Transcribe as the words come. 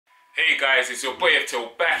Hey guys, it's your boy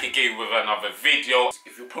FTL back again with another video.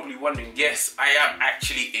 If you're probably wondering, yes, I am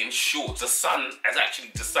actually in shorts. The sun has actually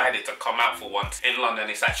decided to come out for once. In London,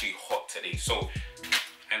 it's actually hot today, so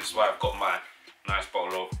hence why I've got my nice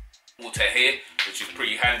bottle of water here, which is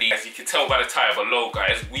pretty handy. As you can tell by the title below,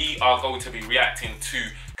 guys, we are going to be reacting to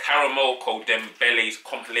Karamoko Dembele's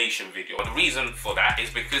compilation video. The reason for that is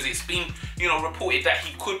because it's been, reported that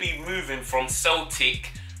he could be moving from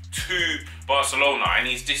Celtic to Barcelona, and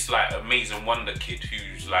he's this like amazing Wonderkid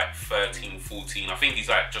who's like 13, 14. I think he's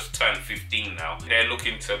like just turned 15 now. They're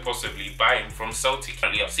looking to possibly buy him from Celtic.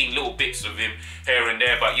 I've seen little bits of him here and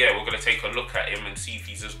there, but yeah, we're gonna take a look at him and see if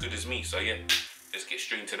he's as good as me. So yeah, let's get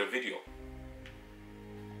straight into the video.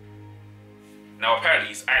 Now apparently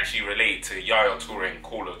he's actually related to Yaya Toure and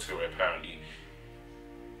Kolo Toure apparently.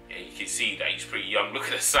 Yeah, you can see that he's pretty young. Look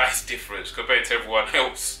at the size difference compared to everyone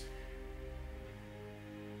else.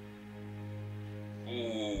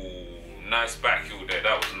 Ooh, nice back heel there,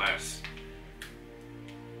 that was nice.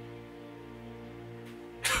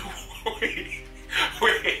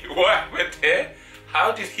 wait, what happened there?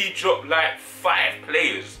 How did he drop like 5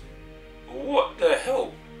 players? What the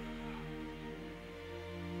hell?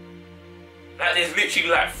 Like there's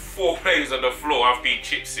literally like 4 players on the floor after he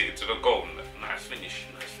chips it into the goal. Nice finish,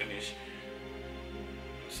 nice finish.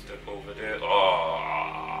 Step over there.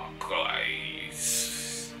 Oh, guys.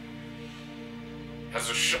 Has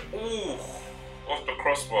a shot. Ooh, off the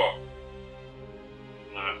crossbar.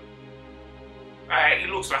 Nah. He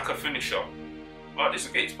looks like a finisher. Oh, this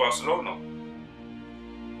is against Barcelona.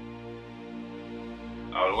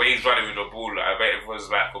 The way he's running with the ball, I bet it was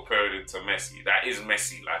like comparing him to Messi. That is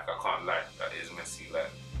Messi, like I can't lie. That is Messi,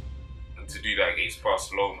 like. And to do that against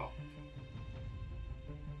Barcelona.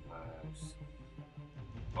 Nice.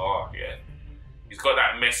 Oh yeah. He's got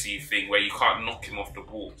that Messi thing where you can't knock him off the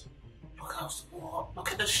board.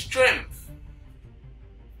 Look at the strength.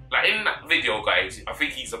 Like in that video, guys, I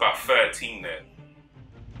think he's about 13 there.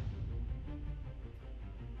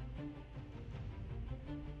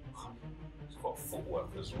 He's got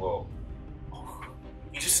footwork as well.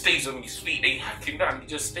 He just stays on his feet. They hack him down, he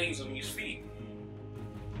just stays on his feet.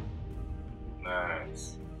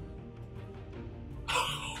 Nice.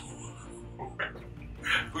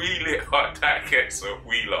 Wheel it hard, that gets a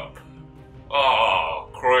wheel up. Oh,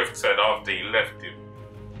 Cruyff said after he left him.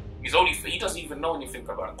 He doesn't even know anything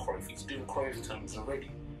about Cruyff. He's doing Cruyff terms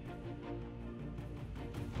already.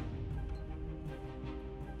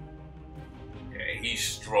 Yeah, he's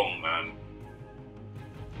strong, man.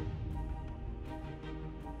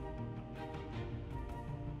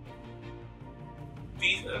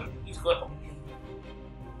 He's got...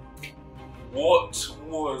 What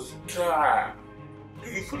was that?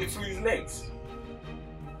 Did he put it through his legs?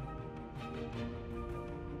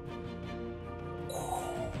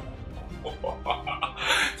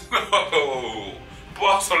 No,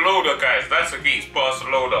 Barcelona, guys, that's against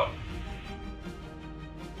Barcelona.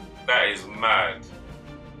 That is mad.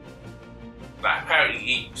 Like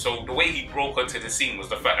apparently, so the way he broke onto the scene was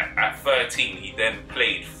the fact that at 13 he then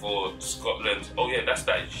played for Scotland. Oh yeah, that's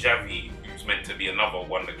that Xavi who's meant to be another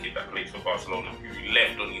Wonderkid that played for Barcelona, who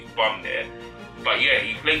left on his bum there. But yeah,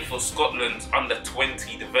 he played for Scotland's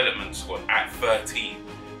under-20 development squad at 13.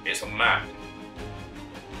 It's mad.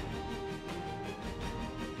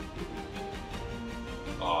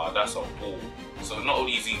 Oh, that's a ball. So not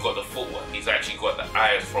only has he got the footwork, he's actually got the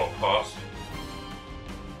eyes for a pass.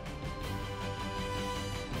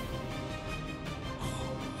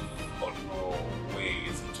 Oh no way,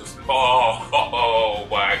 is he just... Oh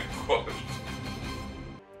my god.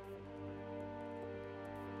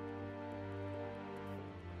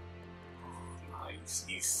 Nice,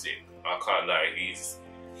 he's sick. I can't lie,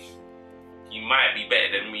 he might be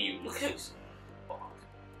better than me. Look at this.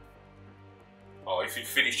 Oh, if he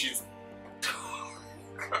finishes,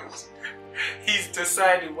 he's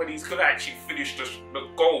decided when he's gonna actually finish the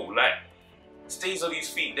goal. Like, stays on his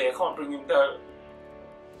feet there, can't bring him down.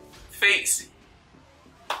 Fakes it.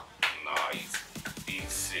 Nah, he's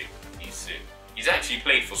sick. He's sick. He's actually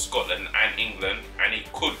played for Scotland and England, and he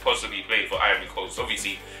could possibly play for Ivory Coast.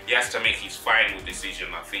 Obviously, he has to make his final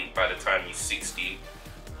decision, I think, by the time he's 16,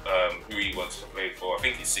 who he wants to play for. I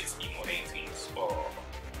think he's 16 or 18. Oh.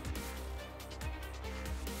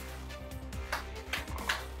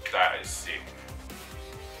 That is sick.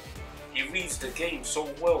 He reads the game so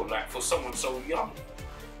well, like for someone so young.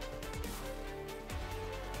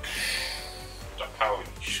 The power in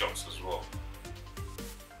his shots as well.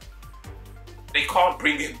 They can't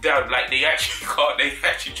bring him down, like they actually can't. They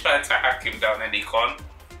actually tried to hack him down and they can't.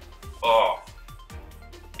 Oh.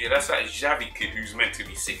 Yeah, that's that Xavi kid who's meant to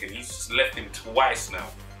be sick and he's just left him twice now.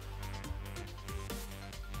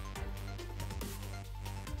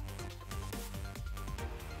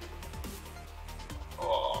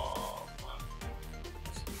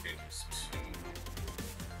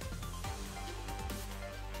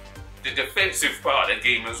 the defensive part of the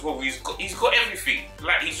game as well. He's got everything.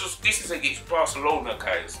 Like this is against Barcelona,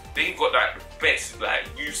 guys. They've got like the best like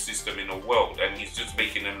youth system in the world, and he's just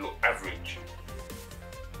making them look average.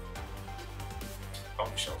 I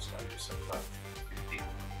wish I was like this at like 15.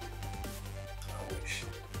 I wish.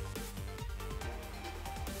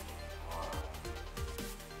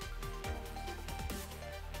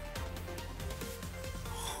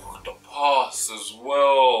 Oh, the pass as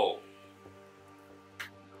well.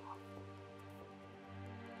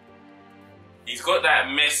 He's got that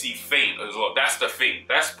messy feint as well. That's the thing.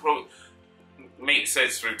 That's probably makes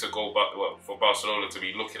sense for him to go back. Well, for Barcelona to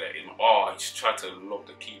be looking at him. Oh, he's tried to lob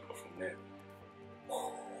the keeper from there.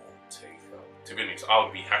 Oh, take that. To be honest, I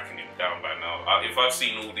would be hacking him down by now. If I've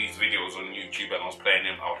seen all these videos on YouTube and I was playing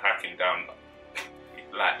him, I would hack him down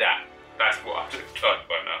like that. That's what I'd have done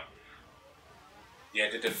by now. Yeah,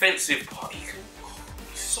 the defensive part, he's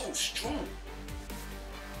so strong.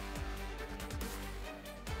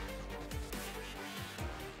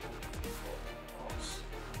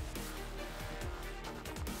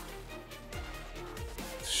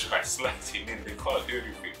 Try sliding in, they can't do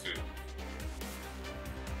anything to him.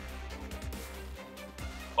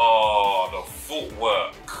 Oh, the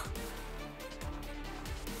footwork.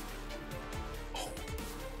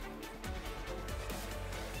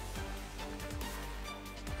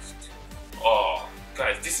 Oh,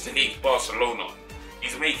 guys, this is against Barcelona.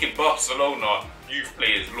 He's making Barcelona youth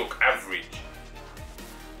players look average.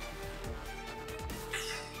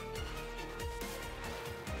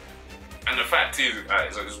 And the fact is,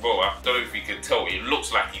 guys, as well, I don't know if you can tell, it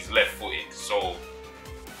looks like he's left-footed. So,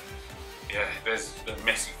 yeah, there's the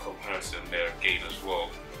Messi comparison there again as well.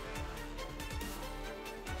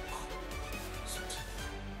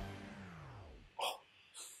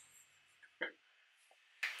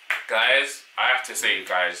 Guys, I have to say,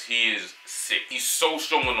 guys, he is sick. He's so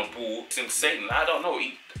strong on the ball. It's insane. I don't know.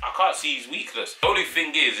 I can't see his weakness. The only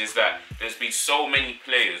thing is that there's been so many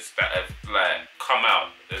players that have like come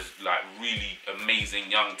out as like really amazing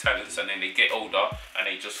young talents, and then they get older and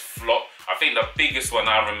they just flop. I think the biggest one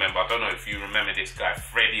I remember, I don't know if you remember this guy,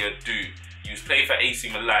 Freddie Adu. He was playing for AC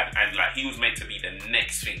Milan, and like he was meant to be the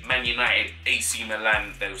next thing. Man United, AC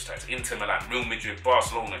Milan, those types, Inter Milan, Real Madrid,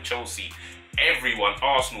 Barcelona, Chelsea. Everyone,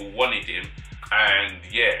 Arsenal wanted him, and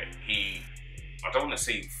yeah, I don't want to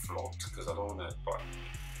say flopped because I don't want to, but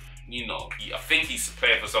you know, I think he's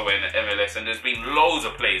playing for somewhere in the MLS, and there's been loads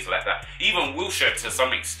of players like that. Even Wilshere to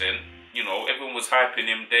some extent, you know, everyone was hyping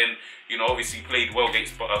him then, you know, obviously played well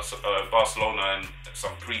against Barcelona and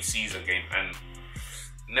some pre-season game, and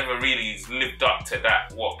never really lived up to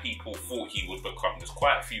that, what people thought he would become. There's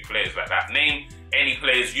quite a few players like that. Name any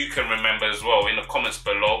players you can remember as well in the comments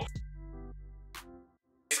below.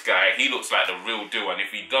 This guy, he looks like the real deal, and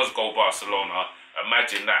if he does go Barcelona,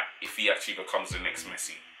 imagine that if he actually becomes the next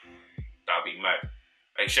Messi. That'd be mad.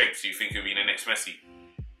 Hey Shakes, do you think he'll be the next Messi?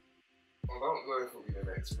 I don't know if he'll be the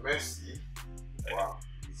next Messi. Wow,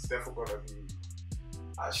 he's definitely gonna be.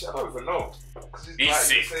 Actually, I don't even know. Because he's like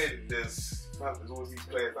sick. You said, there's always these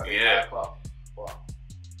players that yeah. hype up. But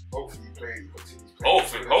hopefully he continues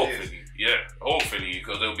playing. Hopefully, yeah. Hopefully,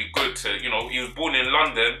 because it'll be good to, you know, he was born in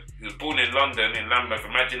London. In Lambeth.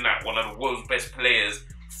 Imagine that, one of the world's best players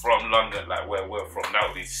from London, like where we're from. That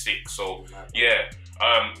would be sick. So, yeah.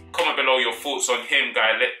 Comment below your thoughts on him,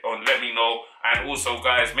 guys. Let me know. And also,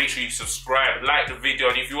 guys, make sure you subscribe, like the video,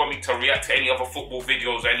 and if you want me to react to any other football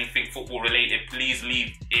videos, anything football related, please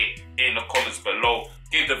leave it in the comments below.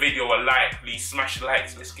 Give the video a like, please smash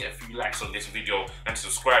likes. Let's get a few likes on this video, and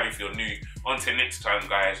subscribe if you're new. Until next time,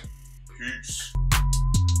 guys, peace.